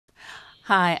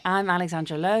Hi, I'm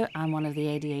Alexandra Lowe. I'm one of the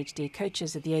ADHD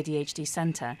coaches at the ADHD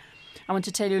Centre. I want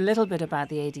to tell you a little bit about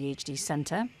the ADHD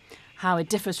Centre, how it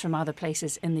differs from other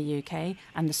places in the UK,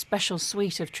 and the special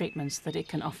suite of treatments that it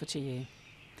can offer to you.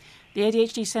 The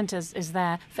ADHD Centre is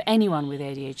there for anyone with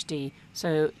ADHD,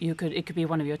 so it could be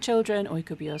one of your children, or it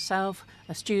could be yourself,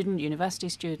 a student, university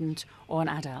student, or an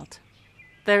adult.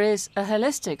 There is a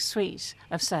holistic suite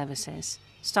of services,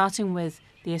 starting with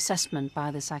the assessment by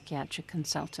the psychiatric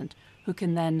consultant, who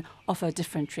can then offer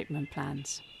different treatment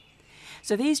plans.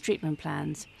 So these treatment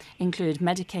plans include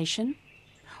medication,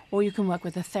 or you can work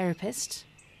with a therapist,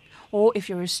 or if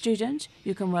you're a student,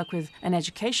 you can work with an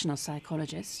educational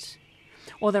psychologist,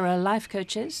 or there are life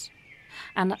coaches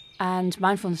and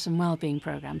mindfulness and well-being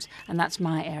programs, and that's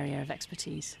my area of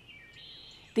expertise.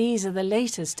 These are the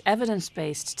latest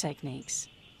evidence-based techniques,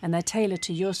 and they're tailored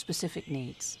to your specific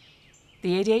needs.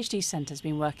 The ADHD Centre has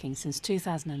been working since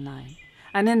 2009,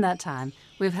 and in that time,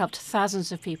 we've helped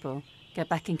thousands of people get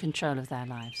back in control of their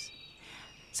lives.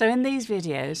 So in these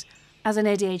videos, as an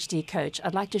ADHD coach,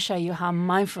 I'd like to show you how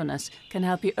mindfulness can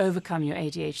help you overcome your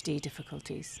ADHD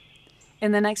difficulties.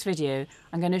 In the next video,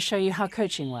 I'm going to show you how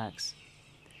coaching works.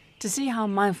 To see how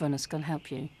mindfulness can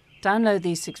help you, download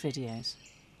these 6 videos.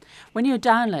 When you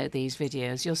download these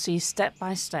videos, you'll see step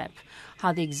by step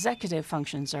how the executive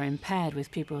functions are impaired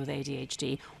with people with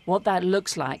ADHD, what that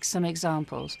looks like, some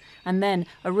examples, and then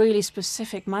a really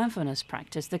specific mindfulness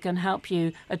practice that can help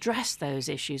you address those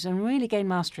issues and really gain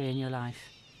mastery in your life.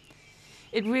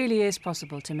 It really is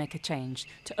possible to make a change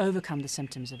to overcome the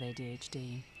symptoms of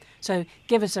ADHD. So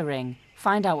give us a ring,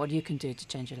 find out what you can do to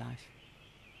change your life.